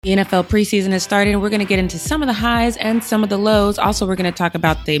The NFL preseason has started, and we're going to get into some of the highs and some of the lows. Also, we're going to talk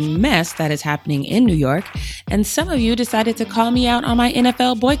about the mess that is happening in New York. And some of you decided to call me out on my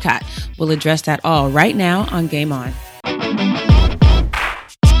NFL boycott. We'll address that all right now on Game On.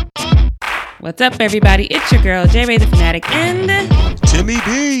 What's up, everybody? It's your girl, J-Ray the Fanatic, and Timmy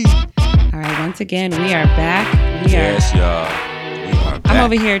B. All right, once again, we are back. Yes, y'all. We are back. I'm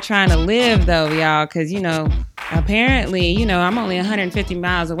over here trying to live, though, y'all, because, apparently, I'm only 150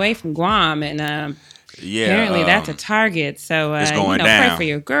 miles away from Guam, and apparently that's a target. So, it's going down. Pray for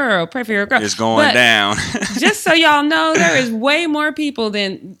your girl. It's going down. Just so y'all know, there is way more people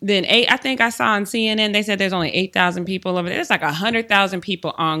than 8. I think I saw on CNN, they said there's only 8,000 people over there. There's like 100,000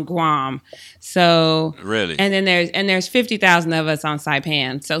 people on Guam. So really, and then there's 50,000 of us on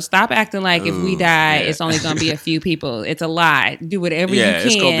Saipan. So stop acting like if we die, it's only going to be a few people. It's a lie. Do whatever you can. Yeah,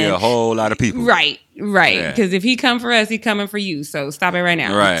 it's going to be a whole lot of people. Right. Because if he come for us, he coming for you. So stop it right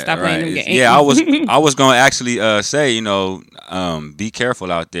now. Right. Stop playing them games. Yeah, I was going to actually say, be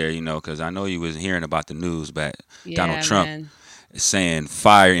careful out there, because I know you was hearing about the news about Donald Trump saying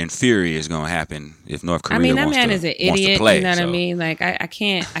fire and fury is going to happen if North Korea that man is an idiot. Play, you know what I mean? Like I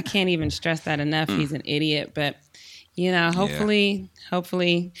can't even stress that enough. He's an idiot, but hopefully,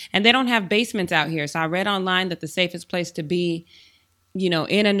 and they don't have basements out here. So I read online that the safest place to be,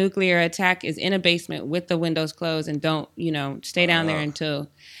 in a nuclear attack is in a basement with the windows closed, and don't, stay down there until.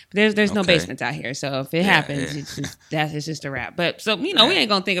 But there's no basements out here, so if it happens, it's just a wrap. But so we ain't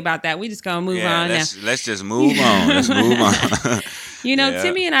gonna think about that. We just gonna move on now. Let's just move on. Let's move on.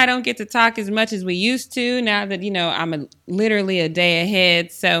 Timmy and I don't get to talk as much as we used to now that I'm literally a day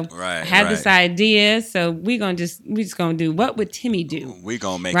ahead. So I had this idea. So we just gonna do what would Timmy do? We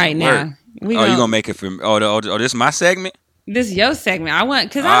gonna make right it now. Work. You gonna make it for? This is my segment. This is your segment. I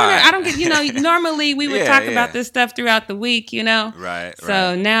don't get, normally we would talk about this stuff throughout the week, Right.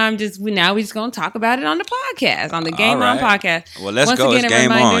 So now we just going to talk about it on the podcast, on the Game On podcast. Well, let's go. It's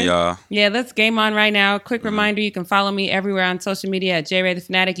Game On, y'all. Yeah, let's Game On right now. Quick reminder, you can follow me everywhere on social media at J-Ray the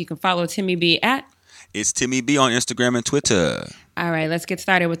Fanatic. You can follow Timmy B at It's Timmy B on Instagram and Twitter. All right, let's get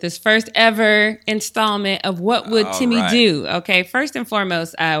started with this first ever installment of What Would Timmy Do? Okay, first and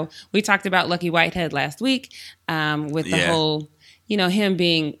foremost, we talked about Lucky Whitehead last week with the whole, him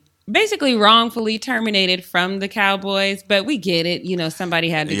being basically wrongfully terminated from the Cowboys, but we get it. Somebody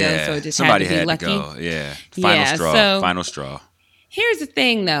had to go, so it just had to be Lucky. Go. Yeah, final straw. Here's the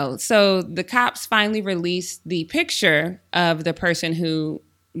thing, though. So the cops finally released the picture of the person who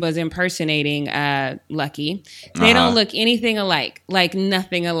was impersonating Lucky. They don't look anything alike, like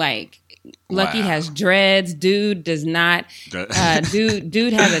nothing alike. Lucky has dreads. Dude does not.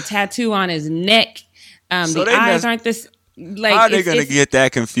 Dude has a tattoo on his neck. So the eyes aren't this. Like, how are they gonna get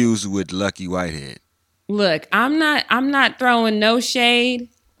that confused with Lucky Whitehead? Look, I'm not throwing no shade,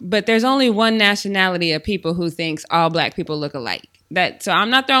 but there's only one nationality of people who thinks all black people look alike. So I'm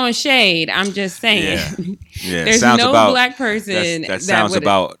not throwing shade. I'm just saying. Yeah. There's no black person that sounds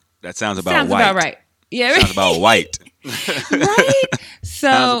about white. Sounds about right. Yeah. Sounds about white. Right.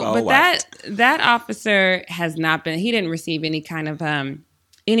 So, but white. that officer has not been. He didn't receive any kind of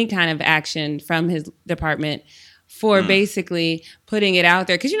action from his department for basically putting it out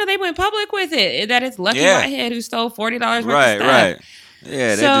there, because they went public with it that it's Lucky Whitehead who stole $40 worth of stuff. Right.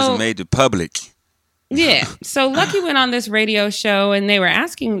 Yeah, they just made it public. Yeah. So Lucky went on this radio show, and they were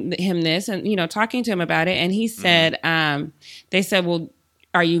asking him this and, talking to him about it. And he said, they said, well,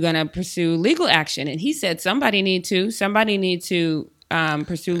 are you going to pursue legal action? And he said, somebody need to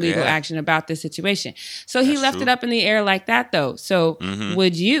pursue legal action about this situation. So he left it up in the air like that, though. So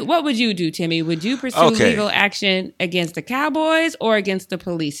what would you do, Timmy? Would you pursue legal action against the Cowboys or against the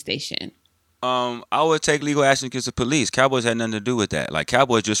police station? I would take legal action against the police. Cowboys had nothing to do with that. Like,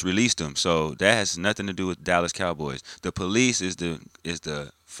 Cowboys just released them, so that has nothing to do with Dallas Cowboys. The police is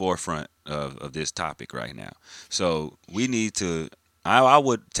the forefront of this topic right now. So we need to. I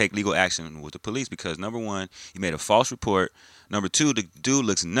would take legal action with the police because, number one, you made a false report. Number two, the dude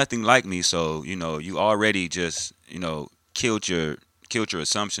looks nothing like me, so you already just killed your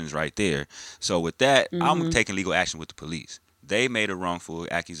assumptions right there. So with that, I'm taking legal action with the police. They made a wrongful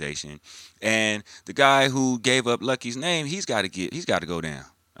accusation, and the guy who gave up Lucky's name, he's got to go down.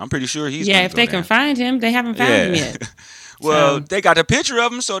 I'm pretty sure he's if they can find him, they haven't found him yet. Well, they got a picture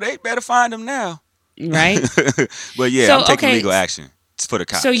of him, so they better find him now. Right. But I'm taking legal action for the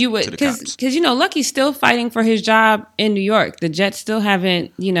cops. So you would, because Lucky's still fighting for his job in New York. The Jets still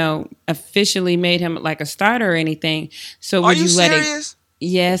haven't officially made him like a starter or anything. So would you let serious?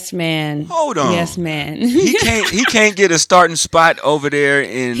 Yes, man. Hold on. Yes, man. He can't get a starting spot over there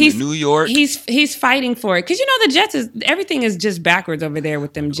in New York. He's fighting for it because the Jets everything is just backwards over there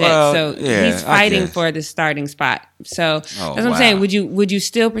with them Jets. Well, so yeah, he's fighting for the starting spot. So that's what I'm saying. Would you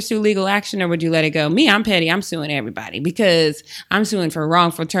still pursue legal action or would you let it go? Me, I'm petty. I'm suing everybody because I'm suing for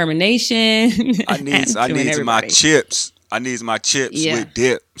wrongful termination. I need my chips. I need my chips with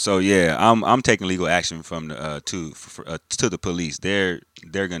dip. So yeah, I'm taking legal action from the to the police. They're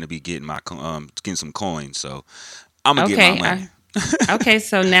gonna be getting getting some coins. So I'm gonna get my money. Okay,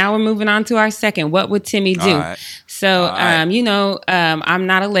 so now we're moving on to our second. What would Timmy do? Right. So, I'm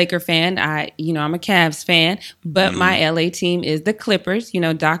not a Laker fan. I'm a Cavs fan, but my LA team is the Clippers.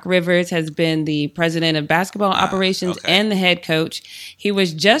 Doc Rivers has been the president of basketball operations and the head coach. He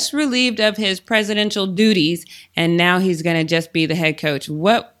was just relieved of his presidential duties, and now he's going to just be the head coach.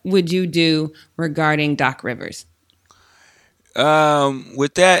 What would you do regarding Doc Rivers?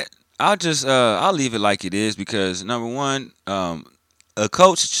 With that, I'll leave it like it is because number one, a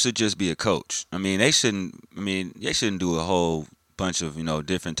coach should just be a coach. They shouldn't do a whole bunch of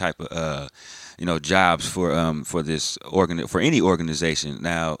different type of jobs for any organization.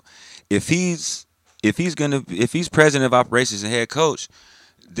 Now, if he's president of operations and head coach,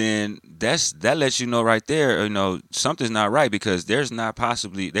 then that lets you know right there, something's not right because there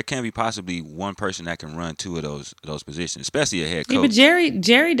can't be possibly one person that can run two of those positions, especially a head coach. Yeah, but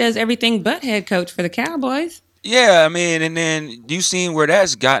Jerry does everything but head coach for the Cowboys. Yeah, and then you seen where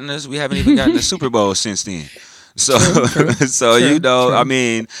that's gotten us. We haven't even gotten the Super Bowl since then. So true.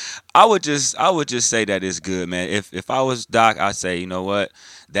 I would just say that it's good, man. If I was Doc, I'd say, you know what?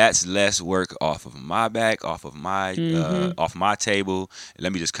 That's less work off of my back, off of my table.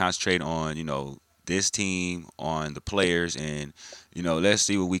 Let me just concentrate on, this team, on the players, and let's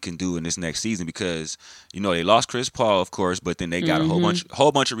see what we can do in this next season because they lost Chris Paul, of course, but then they got a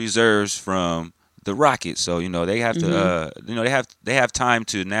whole bunch of reserves from the Rockets. So they have to they have time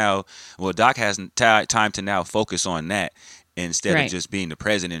to now. Well, Doc has time to now focus on that. Instead of just being the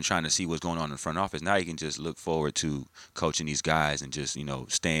president and trying to see what's going on in the front office, now you can just look forward to coaching these guys and just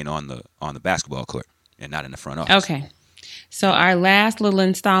staying on the basketball court and not in the front office. Okay, so our last little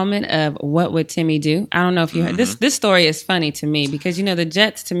installment of what would Timmy do? I don't know if you heard this story is funny to me because the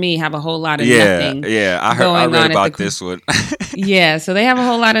Jets to me have a whole lot of nothing. Yeah, I read about this one. Yeah, so they have a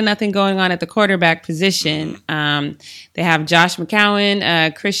whole lot of nothing going on at the quarterback position. They have Josh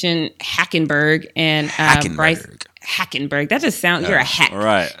McCown, Christian Hackenberg, and Bryce Hackenberg. That just sounds you're a hack,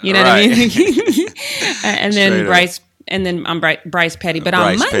 right? You know what I mean? And then Bryce Petty. But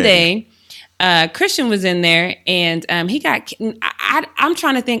on Monday, Christian was in there, and he got. I'm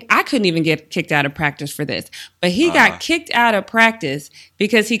trying to think. I couldn't even get kicked out of practice for this, but he got kicked out of practice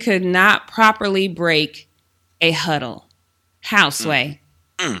because he could not properly break a huddle. How, Sway?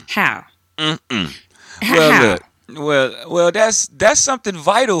 How? Well, look. Well, that's something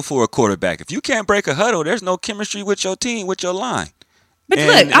vital for a quarterback. If you can't break a huddle, there's no chemistry with your team, with your line. But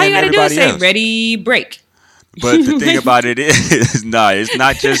look, all you got to do is say, ready, break. But the thing about it is, it's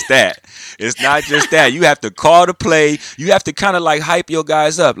not just that. It's not just that. You have to call the play. You have to kind of like hype your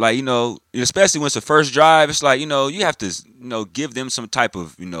guys up. Like, especially when it's the first drive, it's like, you have to, give them some type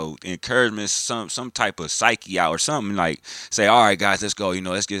of, encouragement, some type of psyche out or something like say, all right, guys, let's go,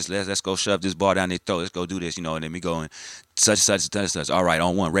 let's go shove this ball down their throat. Let's go do this, and then we go and such. All right,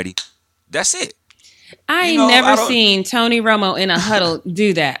 on one, ready. That's it. I ain't never seen Tony Romo in a huddle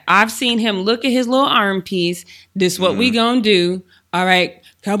do that. I've seen him look at his little arm piece. This is what we gonna do. All right,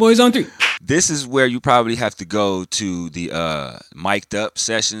 Cowboys on 3. This is where you probably have to go to the mic'd up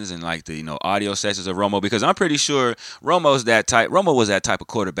sessions and like the audio sessions of Romo because I'm pretty sure Romo was that type of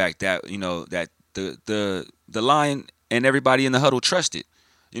quarterback that that the line and everybody in the huddle trusted.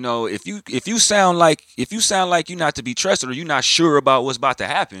 If you sound like you're not to be trusted or you're not sure about what's about to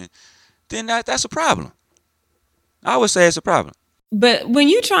happen, then that's a problem. I would say it's a problem. But when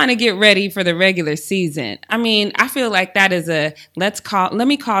you're trying to get ready for the regular season, I feel like that is let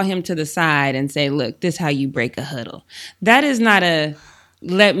me call him to the side and say, look, this is how you break a huddle. That is not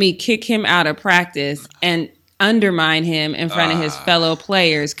let me kick him out of practice and undermine him in front of his fellow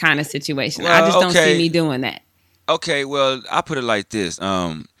players kind of situation. I just don't see me doing that. Okay, well, I put it like this.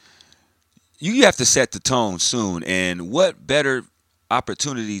 You have to set the tone soon. And what better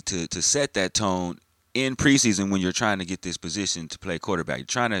opportunity to set that tone in preseason when you're trying to get this position to play quarterback. You're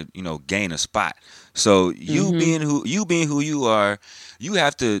trying to gain a spot. So you being who you are, you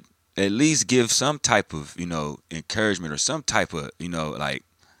have to at least give some type of encouragement or some type of like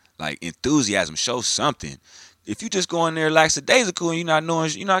enthusiasm. Show something. If you just go in there lackadaisical and you're not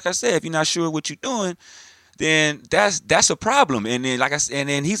knowing, like I said, if you're not sure what you're doing, then that's a problem. And then and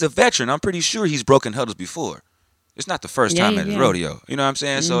then he's a veteran. I'm pretty sure he's broken huddles before. It's not the first time at the rodeo. You know what I'm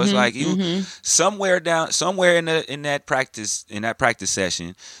saying? So it's like somewhere in that practice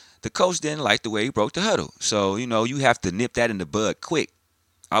session, the coach didn't like the way he broke the huddle. So, you have to nip that in the bud quick.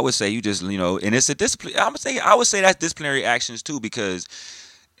 I would say you just, and it's a discipline. I would say that's disciplinary actions too, because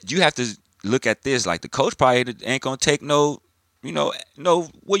you have to look at this like the coach probably ain't gonna take what. You know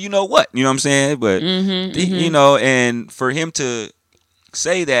what I'm saying? But and for him to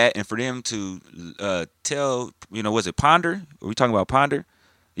say that, and for them to tell, was it Ponder? Are we talking about Ponder?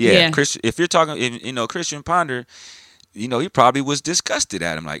 Yeah. Christian, if you're talking, Christian Ponder, he probably was disgusted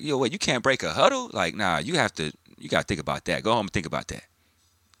at him. Like, what? You can't break a huddle? Like, nah, you got to think about that. Go home and think about that.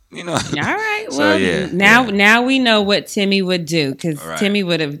 All right. Well, now we know what Timmy would do, because Timmy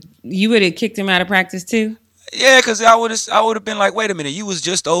you would have kicked him out of practice too. Yeah, because I would have been like, wait a minute, you was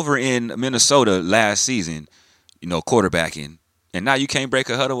just over in Minnesota last season, quarterbacking, and now you can't break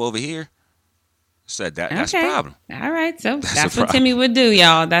a huddle over here. Said that's a problem. All right, so that's what Timmy would do,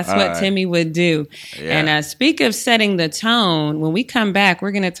 y'all. That's what Timmy would do. Yeah. And speak of setting the tone, when we come back,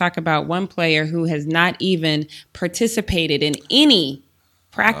 we're going to talk about one player who has not even participated in any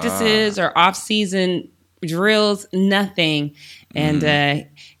practices or off-season drills, nothing. And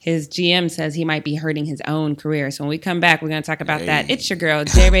his GM says he might be hurting his own career. So when we come back, we're going to talk about that. It's your girl,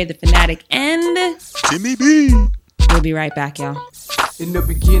 J-Ray the Fanatic, and Timmy B. We'll be right back, y'all. In the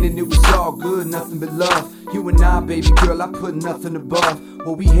beginning, it was all good, nothing but love. You and I, baby girl, I put nothing above.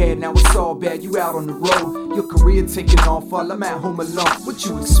 What we had, now it's all bad. You out on the road, your career taking off while I'm at home alone. What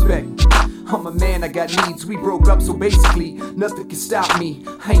you expect? I'm a man, I got needs. We broke up, so basically nothing can stop me.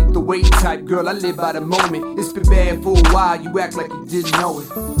 I ain't the wait type, girl, I live by the moment. It's been bad for a while, you act like you didn't know it.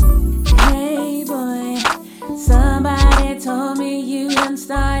 Hey boy, somebody told me you done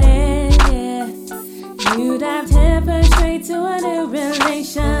started, yeah. You dived headfirst straight to a new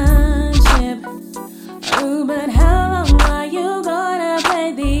relationship. Ooh, but how long are you gonna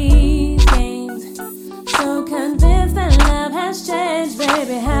play these games? So convinced that love has changed,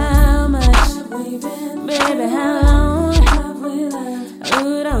 baby, how much have we been? Baby, how long have we loved?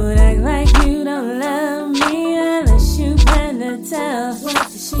 Ooh, don't act like you don't love me unless you plan to tell.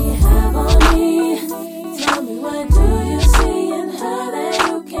 What does she have on me? Tell me, what do you see in her that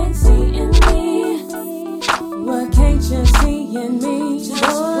you can't see in me? What can't you see in me? Just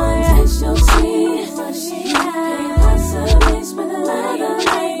one taste you'll see what she can't possibly spend another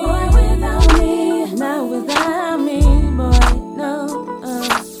night, boy, without me. Not without me, boy, no.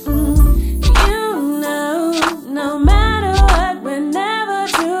 You know, no matter what, we're never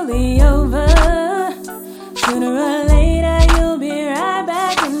truly over. Sooner or later, you'll be right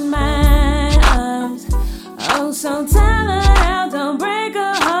back in my arms. Oh, so tell her now, don't break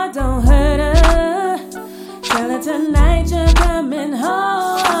her heart, don't hurt her. Tell her tonight you're coming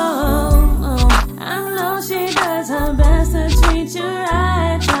home. I know she does her best to treat you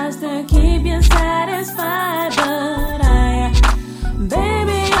right, tries to keep you satisfied, but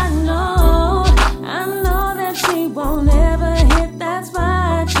baby, I know that she won't ever hit that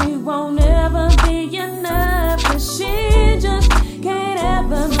spot. She won't ever be enough, 'cause she just can't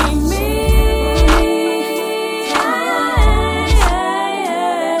ever be me.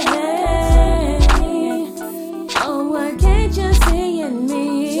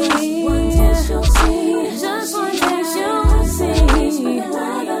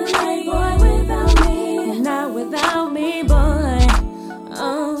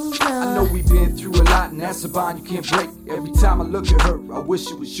 That's a bond you can't break. Every time I look at her, I wish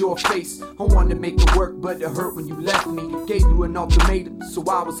it was your face. I wanted to make it work, but it hurt when you left me. Gave you an ultimatum, so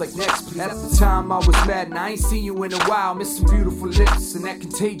I was like, next please. At the time I was mad and I ain't seen you in a while. Miss some beautiful lips and that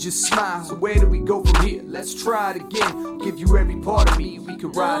contagious smile. So where do we go from here? Let's try it again. Give you every part of me, we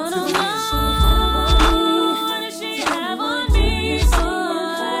can ride to the end. What does she have on me,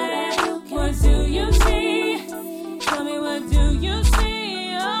 boy? What do you see? Tell me, what do you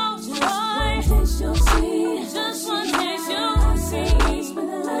see? Oh boy, you'll see. Just one taste you'll see. Spend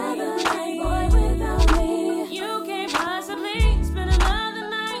another night, boy, without me. You can't possibly spend another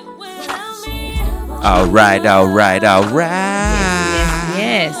night without me. All right.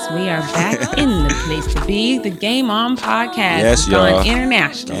 Yes, we are back in the place to be. The Game On podcast. Yes, y'all. On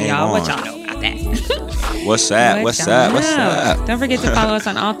international, Game y'all. on. What y'all know about that? What's up? Don't forget to follow us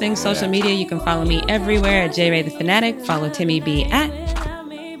on all things social media. You can follow me everywhere at J-Ray the Fanatic. Follow Timmy B at...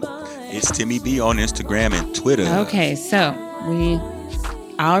 It's Timmy B on Instagram and Twitter. Okay, so we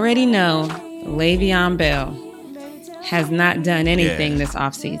already know Le'Veon Bell has not done anything this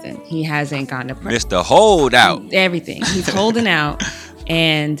offseason. He hasn't gone to practice. Mr. Holdout. Everything. He's holding out.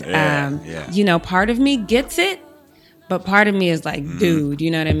 And you know, part of me gets it, but part of me is like, dude,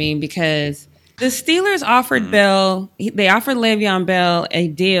 you know what I mean? Because the Steelers offered they offered Le'Veon Bell a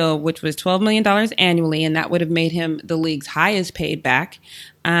deal which was $12 million annually, and that would have made him the league's highest paid back.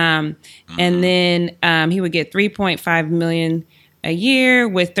 And then he would get $3.5 million a year,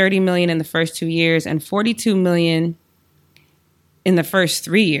 with $30 million in the first 2 years and $42 million in the first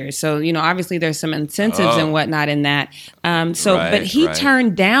 3 years. So, you know, obviously there's some incentives and whatnot in that. But he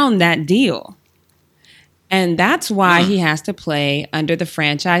turned down that deal. And that's why he has to play under the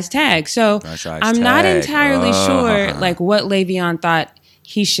franchise tag. So I'm not entirely sure like what Le'Veon thought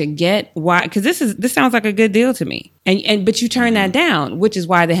he should get. Why? Because this sounds like a good deal to me. But you turned that down, which is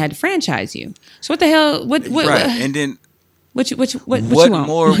why they had to franchise you. So what the hell? And then what you want? What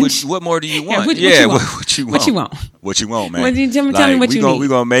more do you want? What you want? What you want, man? Tell me what you need. We're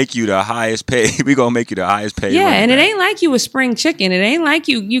gonna make you the highest paid. We're gonna make you the highest paid. Yeah, and it ain't like you a spring chicken. It ain't like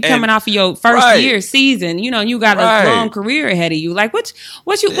you coming off of your first year season. You know, you got a long career ahead of you. Like what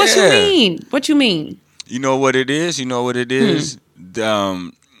you mean? What you mean? You know what it is.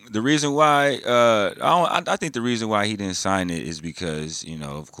 The reason why I think the reason why he didn't sign it is because, you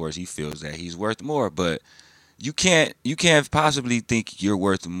know, of course he feels that he's worth more, but you can't possibly think you're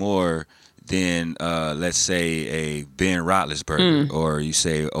worth more than let's say a Ben Roethlisberger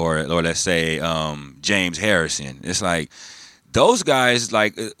or let's say James Harrison. It's like those guys,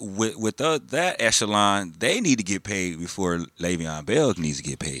 like with that echelon, they need to get paid before Le'Veon Bell needs to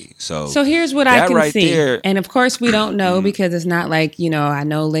get paid. So here's what I can see. And of course we don't know because it's not like, you know, I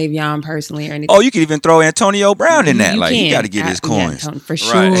know Le'Veon personally or anything. Oh, you could even throw Antonio Brown in that. Like, he got to get his coins. Yeah, for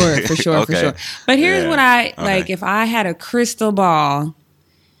sure, for sure. But here's what like if I had a crystal ball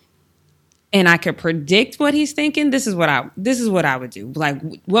and I could predict what he's thinking, this is what I would do. Like,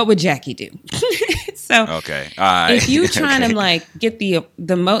 what would Jackie do? So if you trying to like get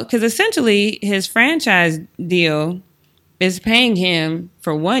the most, because essentially his franchise deal is paying him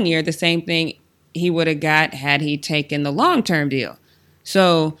for 1 year the same thing he would have got had he taken the long-term deal.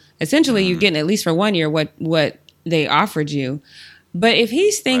 So essentially you're getting at least for 1 year what they offered you. But if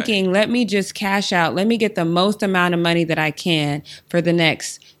he's thinking, let me just cash out, let me get the most amount of money that I can for the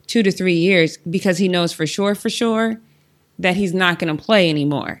next 2 to 3 years, because he knows for sure that he's not going to play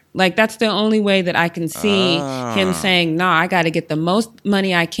anymore. Like, that's the only way that I can see him saying, no, I got to get the most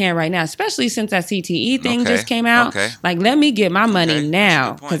money I can right now, especially since that CTE thing just came out. Like, let me get my money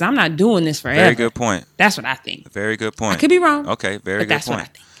now, because I'm not doing this forever. Very good point. That's what I think. Very good point. I could be wrong. Okay, very good that's point. What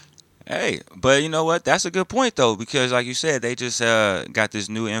I think. Hey, but you know what? That's a good point, though, because like you said, they just got this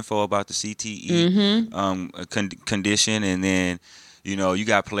new info about the CTE condition, and then, you know, you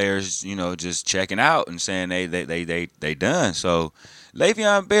got players, you know, just checking out and saying they done. So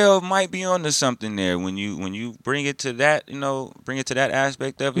Le'Veon Bell might be onto something there when you bring it to that, you know,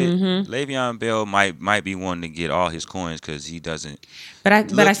 aspect of it. Le'Veon Bell might be wanting to get all his coins because he doesn't. But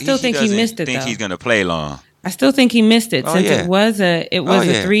I still think he missed it. Think he's gonna play long. I still think he missed it since it was a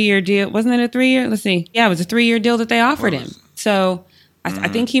 3-year deal. Wasn't it a 3 year? Let's see. Yeah, it was a 3-year deal that they offered him. So I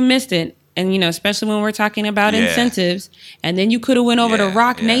think he missed it. And, you know, especially when we're talking about incentives. And then you could have went over to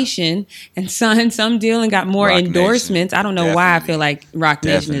Rock Nation and signed some deal and got more endorsements. I don't know why I feel like Rock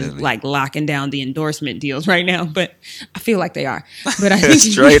Nation is like locking down the endorsement deals right now, but I feel like they are. But I think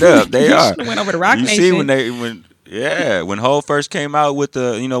straight up, they are. Went over to Rock Nation. See when Hov first came out with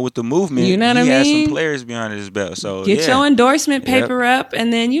the movement, you know what I mean? He had some players behind his belt. So get your endorsement paper up,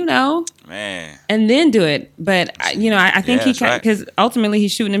 and then and then do it. But I think he because ultimately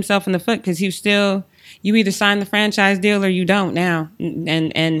he's shooting himself in the foot because you either sign the franchise deal or you don't now,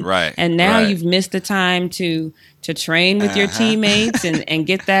 and now you've missed the time to train with your teammates and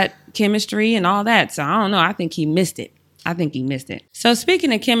get that chemistry and all that. So I don't know. I think he missed it. So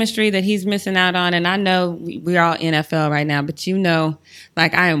speaking of chemistry that he's missing out on, and I know we're all NFL right now, but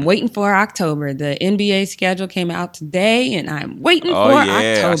like I am waiting for October. The NBA schedule came out today, and I'm waiting for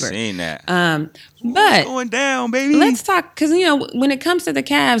October. I've seen that. But it's going down, baby. Let's talk, because when it comes to the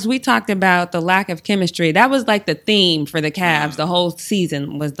Cavs, we talked about the lack of chemistry. That was like the theme for the Cavs the whole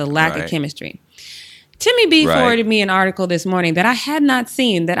season was the lack of chemistry. Timmy B forwarded me an article this morning that I had not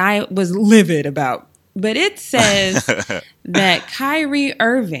seen that I was livid about. But it says that Kyrie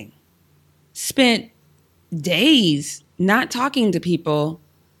Irving spent days not talking to people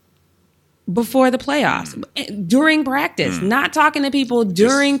before the playoffs, during practice, not talking to people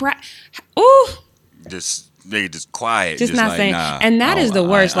during practice. Ooh. Just quiet. Just not like, saying. nah, and that is the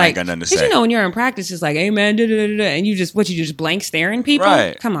worst. I ain't got nothing to say. Because when you're in practice, it's like, hey, man, and you just blank staring people?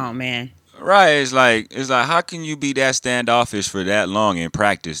 Right. Come on, man. Right. It's like, how can you be that standoffish for that long in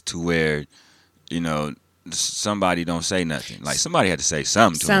practice to where, somebody don't say nothing. Like somebody had to say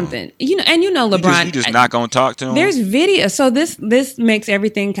something to him. Something. LeBron. You just not gonna talk to him. There's video. So this makes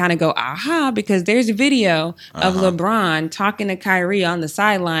everything kind of go aha, because there's video of LeBron talking to Kyrie on the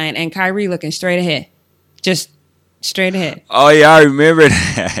sideline, and Kyrie looking straight ahead, just straight ahead. Oh yeah, I remember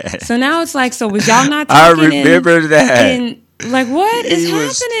that. So now it's like, so was y'all not I talking? remember that. And like, what is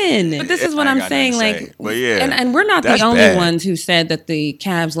happening? But this is what I'm saying. Like, but yeah, and we're not the only ones who said that the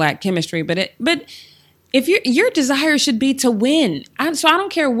Cavs lack chemistry. But if your desire should be to win, so I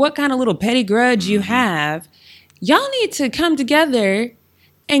don't care what kind of little petty grudge you have, y'all need to come together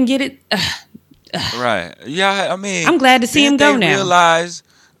and get it. Right? Yeah, I mean, I'm glad to see him go now. Realize,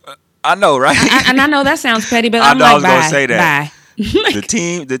 I know, right? And I know that sounds petty, but I'm I like, was gonna say that. Bye.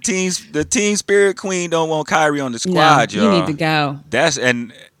 the team spirit queen don't want Kyrie on the squad, no, y'all. You need to go. That's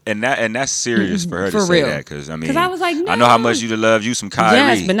that's serious for her to say real. that, because I mean, because I was like, no. I know how much you love you some Kyrie.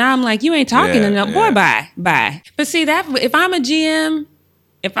 Yes, but now I'm like, you ain't talking enough, boy. Bye. But see that if I'm a GM,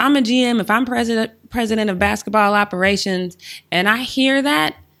 if I'm president of basketball operations, and I hear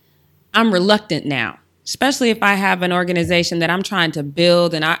that, I'm reluctant now. Especially if I have an organization that I'm trying to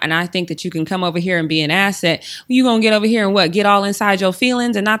build, and I think that you can come over here and be an asset. You gonna get over here and what? Get all inside your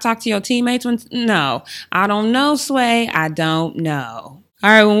feelings and not talk to your teammates? No, I don't know, Sway. I don't know. All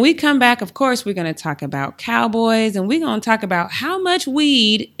right, when we come back, of course, we're going to talk about Cowboys, and we're going to talk about how much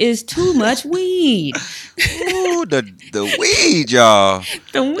weed is too much weed. Ooh, the weed, y'all.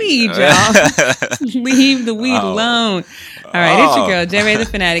 The weed, y'all. Leave the weed alone. All right, it's your girl, J-Ray the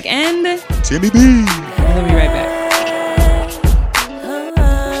Fanatic, and Timmy B. We'll be right back.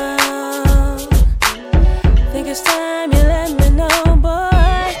 Think it's time you let me know, boy.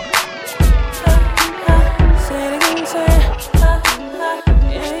 Say it again, say it.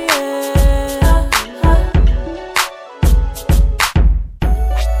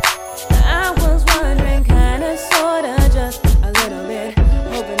 I was wondering, kinda, sorta, just a little bit,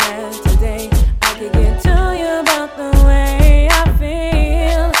 hoping that today I could get to you about the way I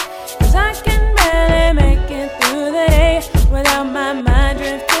feel. 'Cause I can barely make it through the day without my mind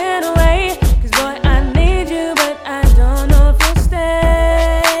drifting away. 'Cause boy, I need you, but I don't know if you'll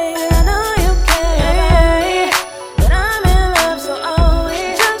stay. I know you can, but I'm in love, so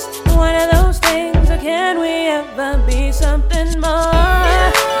always just one of those things. Or can we ever be something more?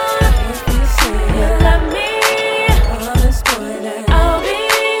 If you say you love me, promise, boy, that I'll be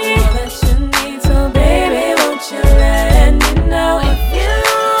all that you need. So baby, won't you let me know if you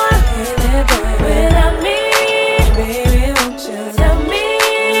can't live, boy, without me? Baby, won't you tell me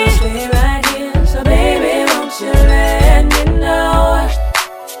you'll stay right here? So baby, won't you let me know?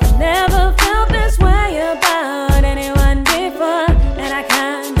 Never felt this way about anyone before, and I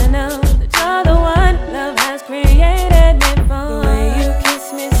kinda know that you're the one love has created me for. The way you kiss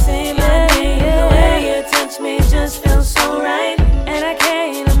me, say my name, the way you touch me just feels so right, and I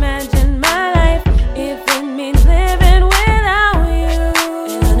can't imagine my life if it means living without you.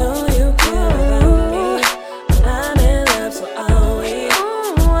 And I know you care about me, but I'm in love, so are we.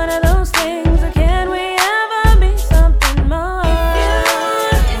 One of those things, or can we ever be something more?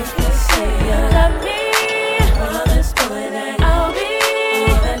 If you say you love me, promise, boy, that I'll be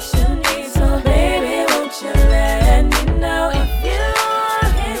all that you need. So baby, won't you let me know if you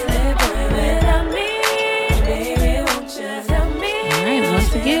can't live, boy, without me? Baby, won't you tell me? All right,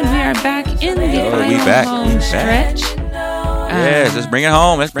 once again, we are back in the Oh, final we back. home We back. stretch. Yes, let's bring it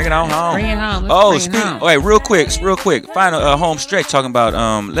home. Let's bring it on home. Bring it home. Let's bring it home. Wait, real quick. Final home stretch. Talking about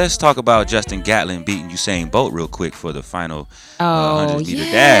let's talk about Justin Gatlin beating Usain Bolt real quick for the final 100-meter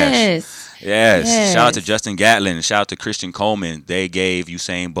dash. Yes. Shout out to Justin Gatlin. Shout out to Christian Coleman. They gave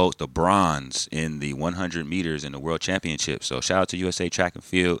Usain Bolt the bronze in the 100 meters in the World Championship. So shout out to USA Track and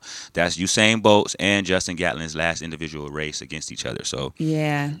Field. That's Usain Bolt's and Justin Gatlin's last individual race against each other. So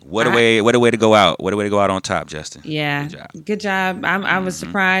Yeah. what a way to go out. What a way to go out on top, Justin. Yeah. Good job. I was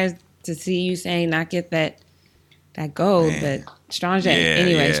surprised to see you saying not get that gold, Man. but Strong Yeah, J.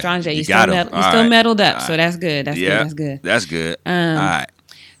 Anyway, yeah. Strong J. You You got still, him. you still All right. medaled up, All so right. that's good. That's good. That's good. All Um, right.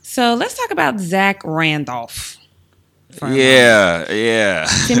 So let's talk about Zach Randolph. for a moment. Yeah.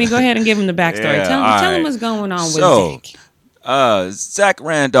 Timmy, go ahead and give him the backstory. Yeah, tell all him right. what's going on So, with Zach. Zach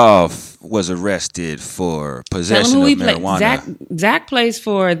Randolph was arrested for Tell possession him who of he plays. marijuana. Zach plays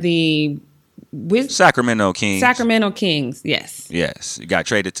for the Sacramento Kings. Sacramento Kings. Yes. Yes, he got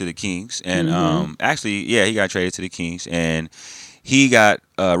traded to the Kings, and Mm-hmm. actually, yeah, he got traded to the Kings, and he got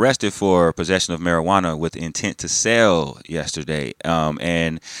arrested for possession of marijuana with intent to sell yesterday,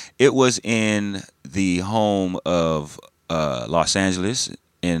 and it was in the home of Los Angeles,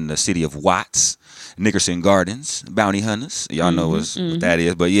 in the city of Watts, Nickerson Gardens, Bounty Hunters. Y'all know what that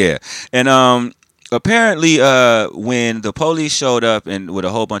is, but yeah, and apparently, when the police showed up and with a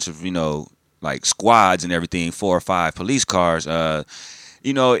whole bunch of like squads and everything, 4 or 5 police cars,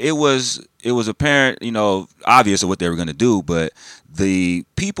 it was apparent, obvious of what they were going to do, but the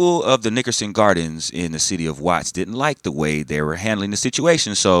people of the Nickerson Gardens in the city of Watts didn't like the way they were handling the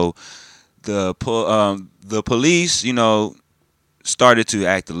situation. So the police, started to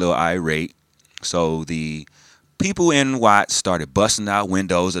act a little irate. So the people in Watts started busting out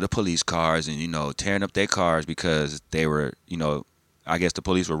windows of the police cars and, tearing up their cars because they were, I guess the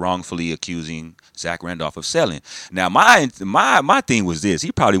police were wrongfully accusing Zach Randolph of selling. Now, my thing was this.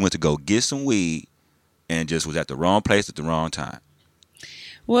 He probably went to go get some weed and just was at the wrong place at the wrong time.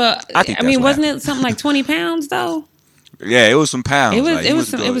 Well, I mean, wasn't it something like 20 pounds, though? Yeah, it was some pounds.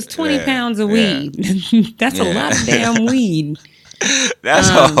 It was 20 pounds of weed. That's a lot of damn weed. That's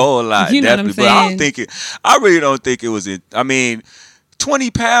a whole lot. You know what I'm saying? But I really don't think it was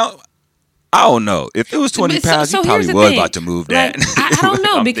 20 pounds. I don't know. If it was 20 pounds, he probably was about to move that. Like, I don't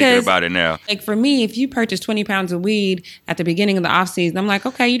know I'm because thinking about it now. Like for me, if you purchase 20 pounds of weed at the beginning of the off season, I'm like,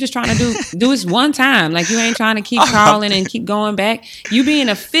 okay, you're just trying to do this one time. Like you ain't trying to keep crawling and keep going back. You being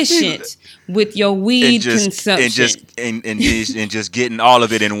efficient with your weed consumption and just getting all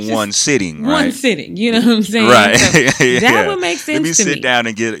of it in one sitting. Right? One sitting. You know what I'm saying? Right. So that would make sense to me. Let me sit down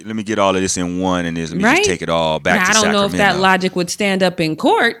and let me get all of this in one, and let me just take it all back to Sacramento. I don't know if that logic would stand up in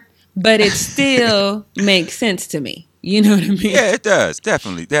court. But it still makes sense to me. You know what I mean? Yeah, it does.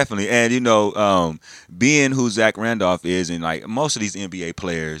 Definitely. And, being who Zach Randolph is, and like most of these NBA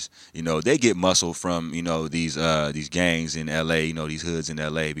players, they get muscle from, these gangs in LA, these hoods in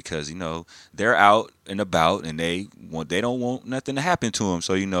LA because, they're out and about and they don't want nothing to happen to them.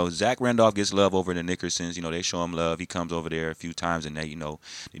 So, Zach Randolph gets love over the Nickersons. They show him love. He comes over there a few times and they,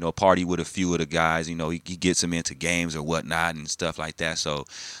 party with a few of the guys. He gets them into games or whatnot and stuff like that. So,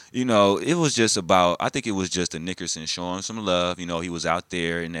 it was just I think it was just the Nickerson showing some love. He was out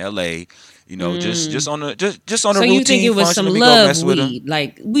there in LA, just on a routine. So you think it was some love weed?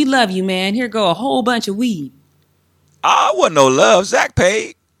 Like, we love you, man. Here go a whole bunch of weed. I wasn't no love. Zach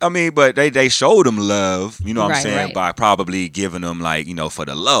paid. I mean, but they showed him love, what I'm saying, by probably giving them like, for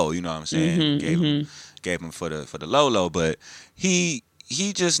the low, what I'm saying? Gave him for the low, but he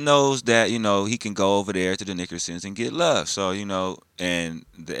just knows that, he can go over there to the Nickersons and get love. So, and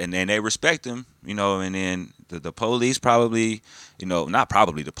then they respect him, and then the police probably, not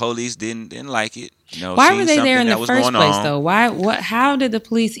probably, the police didn't like it. Why were they there in the first place, though? How did the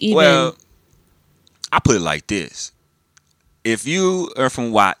police even? Well, I put it like this. If you are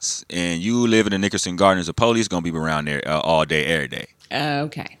from Watts and you live in the Nickerson Gardens, the police going to be around there all day, every day.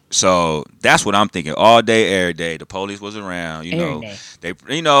 Okay. So that's what I'm thinking. All day, every day, the police was around. They,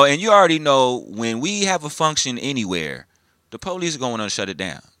 and you already know when we have a function anywhere, the police are going to want to shut it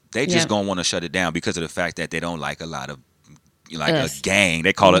down. They just going to want to shut it down because of the fact that they don't like a lot of a gang.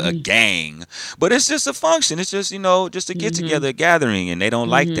 They call it a gang, but it's just a function. It's just just a get together, a gathering, and they don't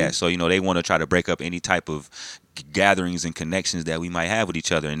like that. So they want to try to break up any type of gatherings and connections that we might have with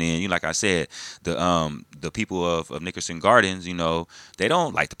each other. And then, like I said, the people of Nickerson Gardens, they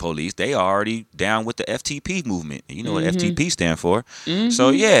don't like the police. They are already down with the FTP movement. And you know what FTP stand for.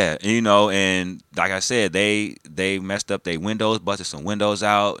 So yeah, and like I said, they messed up their windows, busted some windows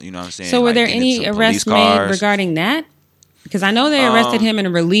out. You know what I'm saying? So were there any arrests made regarding that? Because I know they arrested him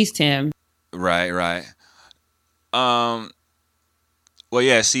and released him. Right. Well,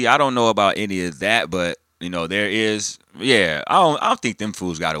 yeah. See, I don't know about any of that, but there is. Yeah, I don't think them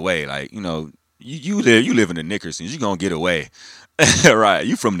fools got away. Like, you live in the Nickersons, you gonna get away, right?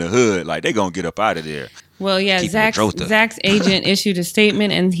 You from the hood, like they gonna get up out of there. Well, yeah. Zach's agent issued a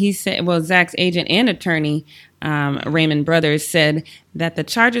statement, and he said, Zach's agent and attorney, Raymond Brothers, said that the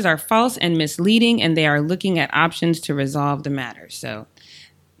charges are false and misleading, and they are looking at options to resolve the matter. So,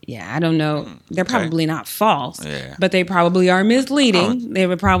 yeah, I don't know. They're probably not false, but they probably are misleading.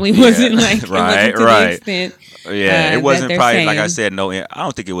 They probably wasn't like right, to the extent. Yeah, it wasn't probably saying. Like I said. No, I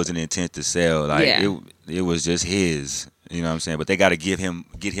don't think it was an intent to sell. Like it was just his. You know what I'm saying? But they got to get him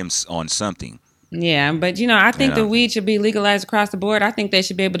on something. Yeah, but I think the weed should be legalized across the board. I think they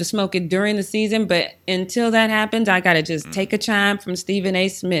should be able to smoke it during the season. But until that happens, I got to just take a chime from Stephen A.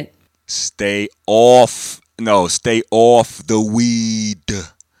 Smith. Stay off the weed.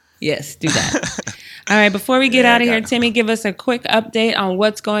 Yes, do that. All right, before we get out of here, Timmy, give us a quick update on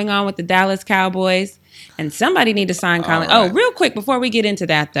what's going on with the Dallas Cowboys. And somebody need to sign Colin. Right. Oh, real quick, before we get into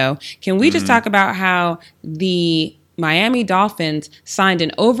that, though, can we just talk about how the Miami Dolphins signed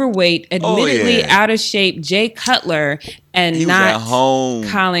an overweight, admittedly out of shape Jay Cutler and he not was at home.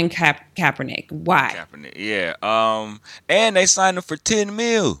 Colin Kaepernick. Why? Kaepernick, yeah. And they signed him for $10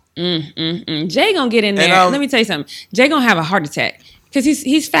 million. Jay gonna get in there. Let me tell you something. Jay gonna have a heart attack because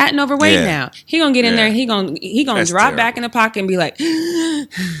he's fat and overweight now. He gonna get in there. He gonna That's drop terrible. back in the pocket and be like.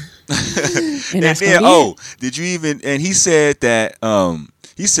 And then, did you even? And he said that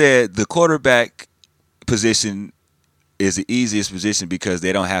he said the quarterback position is the easiest position because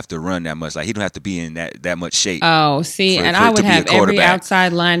they don't have to run that much. Like he don't have to be in that much shape. Oh, see, and I would have every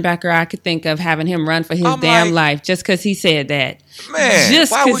outside linebacker I could think of having him run for his life just because he said that. Man,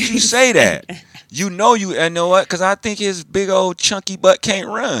 why would you say that? You know what? Because I think his big old chunky butt can't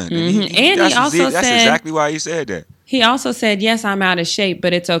run. That's exactly why he said that. He also said, "Yes, I'm out of shape,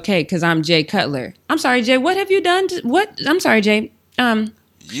 but it's okay because I'm Jay Cutler." I'm sorry, Jay. What have you done? I'm sorry, Jay.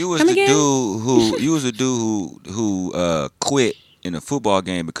 You was the dude who quit in a football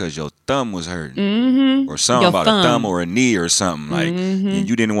game because your thumb was hurting, or something about a thumb or a knee or something like, and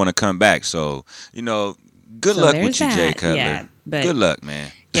you didn't want to come back. So good luck with you, Jay Cutler. Yeah, good luck, man.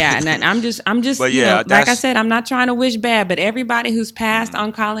 Yeah, and I'm just, but yeah, like I said, I'm not trying to wish bad, but everybody who's passed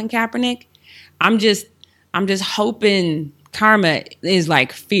on Colin Kaepernick, I'm just hoping karma is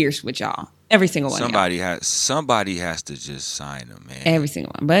like fierce with y'all. Every single one. Somebody has to just sign them, man. Every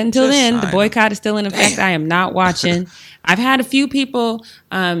single one. But until then, the boycott is still in effect. I am not watching. I've had a few people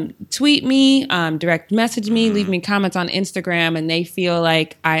tweet me, direct message me, leave me comments on Instagram, and they feel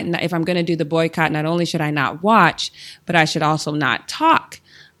like if I'm going to do the boycott, not only should I not watch, but I should also not talk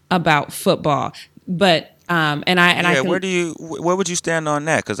about football. But where would you stand on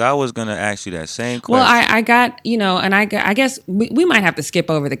that? Because I was gonna ask you that same question. Well, I guess we might have to skip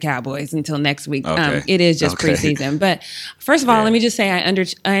over the Cowboys until next week. Okay. It is just preseason. But first of all, let me just say I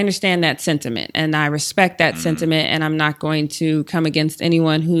understand that sentiment and I respect that sentiment, and I'm not going to come against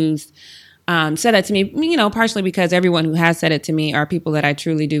anyone who's said that to me, partially because everyone who has said it to me are people that I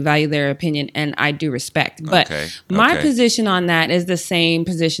truly do value their opinion and I do respect. But my position on that is the same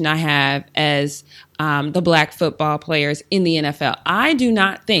position I have as the black football players in the NFL. I do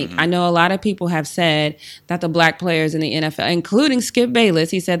not think, I know a lot of people have said that the black players in the NFL, including Skip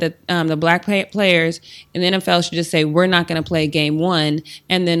Bayless, he said that the black players in the NFL should just say, we're not going to play game one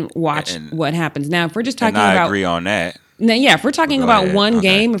and then watch what happens. Now, if we're just talking about... I agree on that. Now, yeah, if we're talking about one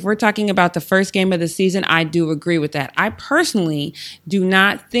game, if we're talking about the first game of the season, I do agree with that. I personally do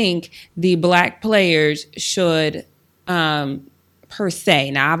not think the black players should, per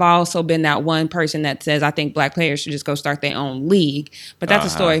se. Now, I've also been that one person that says I think black players should just go start their own league, but that's a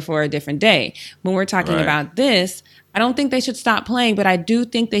story for a different day. When we're talking about this, I don't think they should stop playing, but I do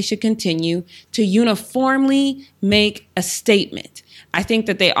think they should continue to uniformly make a statement. I think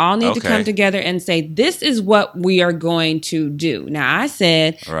that they all need to come together and say, this is what we are going to do. Now, I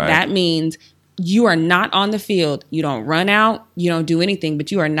said that means you are not on the field. You don't run out. You don't do anything,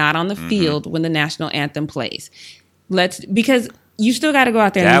 but you are not on the field when the national anthem plays. Because you still got to go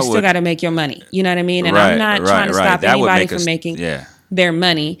out there and you still got to make your money. You know what I mean? And I'm not trying to stop anybody from making their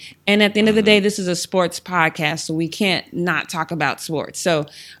money. And at the end of the day, this is a sports podcast, so we can't not talk about sports. So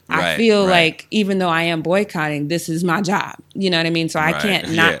I feel like even though I am boycotting, this is my job. You know what I mean? So I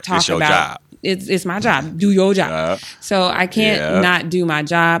can't not talk about it's my job. Do your job. So I can't not do my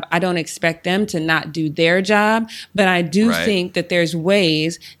job. I don't expect them to not do their job, but I do think that there's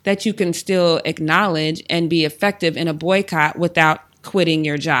ways that you can still acknowledge and be effective in a boycott without quitting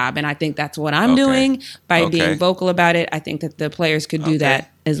your job. And I think that's what I'm doing by being vocal about it. I think that the players could do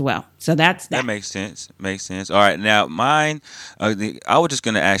that as well. So that's that. That makes sense. Makes sense. All right. Now mine, I was just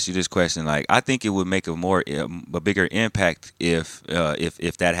going to ask you this question. Like, I think it would make a bigger impact if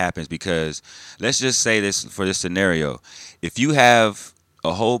that happens, because let's just say this for this scenario. If you have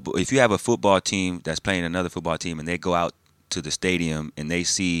a football team that's playing another football team and they go out to the stadium and they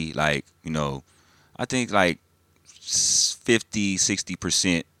see I think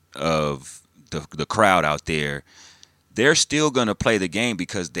 50-60% of the crowd out there, they're still going to play the game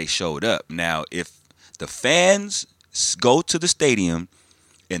because they showed up. Now, if the fans go to the stadium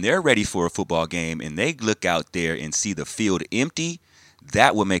and they're ready for a football game and they look out there and see the field empty,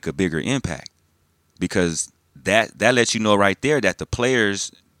 that would make a bigger impact, because that lets you know right there that the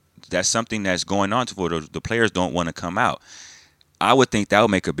players, that's something that's going on for the players don't want to come out. I would think that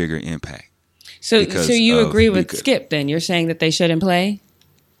would make a bigger impact. So you agree with Skip then? You're saying that they shouldn't play?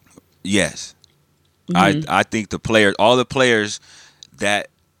 Yes. I think all the players that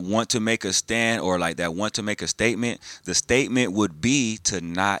want to make a stand or that want to make a statement, the statement would be to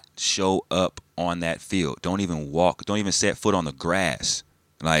not show up on that field. Don't even walk. Don't even set foot on the grass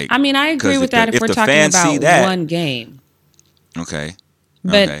Like, I mean, I agree 'cause with that if we're the talking fans see about that- one game. Okay.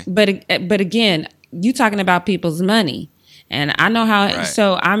 But Okay. but again, you talking about people's money. And I know how, Right.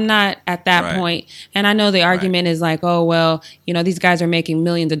 so I'm not at that Right. point. And I know the argument is like, oh, well, you know, these guys are making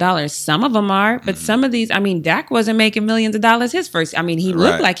millions of dollars. Some of them are, but some of these, I mean, Dak wasn't making millions of dollars his first. I mean, he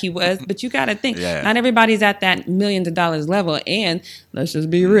looked Right. like he was, but you got to think, Yeah. not everybody's at that millions of dollars level. And let's just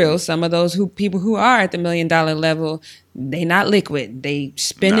be real, some of those people who are at the $1 million level, they not liquid. They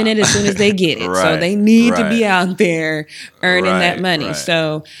spending it as soon as they get it. So Right. they need to Right. be out there earning that Right. money. Right.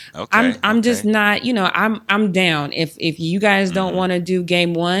 So Okay. I'm just Okay. not, you know, I'm down. If you guys don't want to do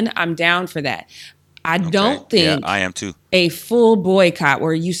game one, I'm down for that. I don't Okay. think Yeah, I am too. a full boycott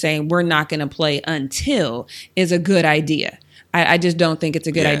where you saying we're not going to play until is a good idea. I just don't think it's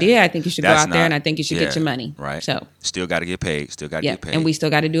a good Yeah. idea. I think you should go That's out there and not- I think you should yeah, get your money. Right. So Still got to get paid. Still got to yeah, get paid. and we still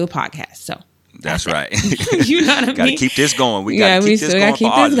got to do a podcast. So That's right. you know what I mean? Got to keep this going. We yeah, got to we keep this still going got to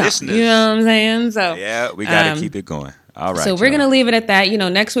keep for our this going. listeners. You know what I'm saying? So Yeah, we got to keep it going. All right. So we're y'all. gonna leave it at that. You know,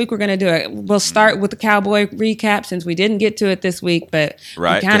 next week we're gonna do it. We'll start with the Cowboy recap since we didn't get to it this week, but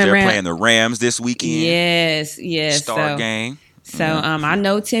Right, because they're playing the Rams this weekend. Yes. Star game. So I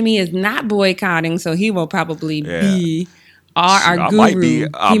know Timmy is not boycotting, so he will probably be our I guru. might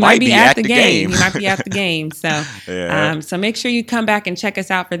He might be at the the game. game. He might be at the game. So Yeah. so make sure you come back and check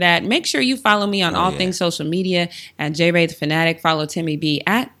us out for that. Make sure you follow me on all yeah. things social media at JRay the Fanatic. Follow Timmy B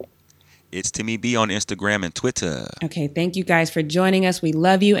at. It's Timmy B on Instagram and Twitter. Okay, thank you guys for joining us. We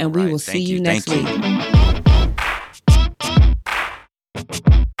love you, and we right, will see thank you you, next thank week. you.